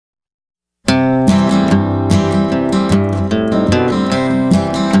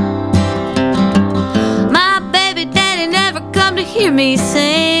me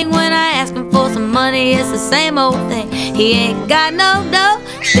sing. When I ask him for some money, it's the same old thing. He ain't got no dough,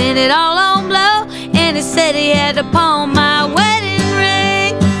 spend it all on blow. And he said he had to pawn my wedding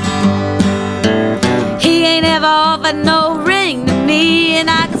ring. He ain't ever offered no ring to me, and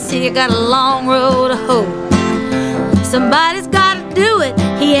I can see I got a long road to hoe. Somebody's gotta do it,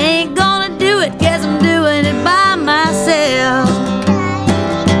 he ain't gonna do it. Guess I'm doing it by myself.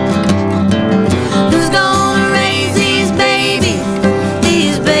 Who's gonna raise these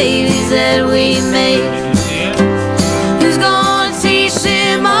babies that we make? Who's gonna teach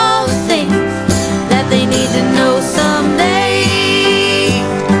them all the things that they need to know someday?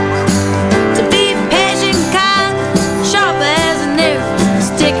 To be patient, kind, sharp as an arrow,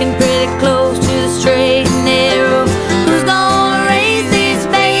 sticking pretty close to the straight and narrow. Who's gonna raise these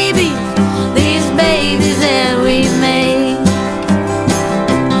babies that we make?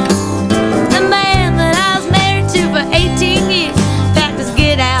 The man that I was married to for 18 years packed his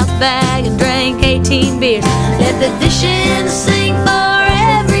get-out bag and drank 18 beers. Left the dish in the sink for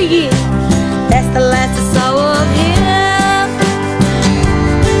every year. That's the last I saw of him.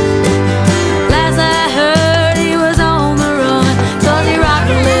 Last I heard, he was on the run, 'cause he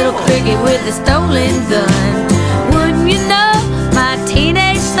rocked a little cricket with a stolen gun. Wouldn't you know, my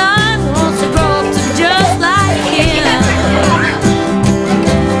teenage son wants to grow up to just like him.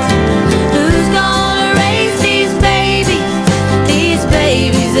 Who's gonna raise these babies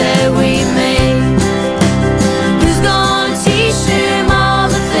that we make? Who's gonna teach them all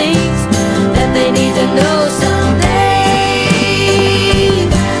the things that they need to know someday?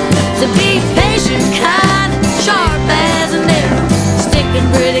 To be patient, kind, sharp as an arrow, sticking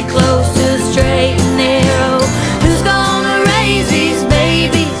pretty close to the straight and narrow. Who's gonna raise these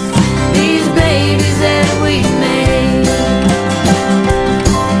babies that we make?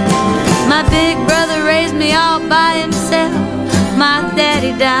 My big brother raised me all by himself. My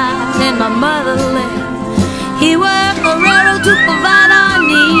daddy died and my mother left. He worked for railroad to provide our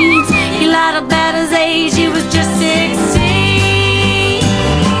needs. He lied about his age, he was just 16.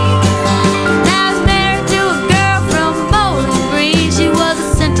 Now he's married to a girl from Bowling Green. She was a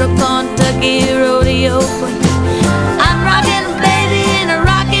Central Kentucky rodeo queen. I'm rocking a baby in a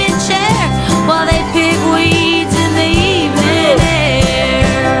rocking chair while they pick weeds in the evening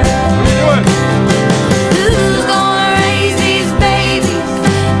air. Who's gonna raise these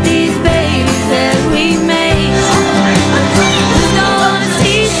babies that we make? Who's gonna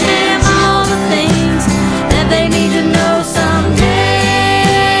teach them all the things that they need to know someday?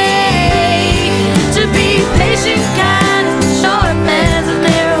 To be patient, kind, sharp as an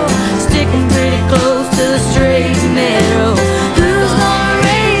arrow, sticking pretty close to the straight and narrow. Who's gonna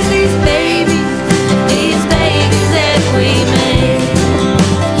raise these babies that we make?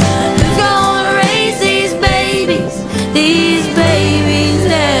 Who's gonna raise these babies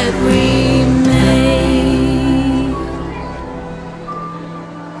that we make?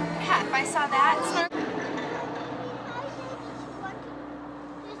 Yeah, if I saw that.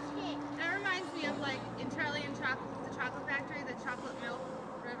 That reminds me of like in Charlie and the Chocolate Factory, the chocolate milk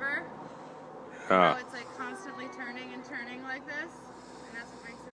river. Oh. It's like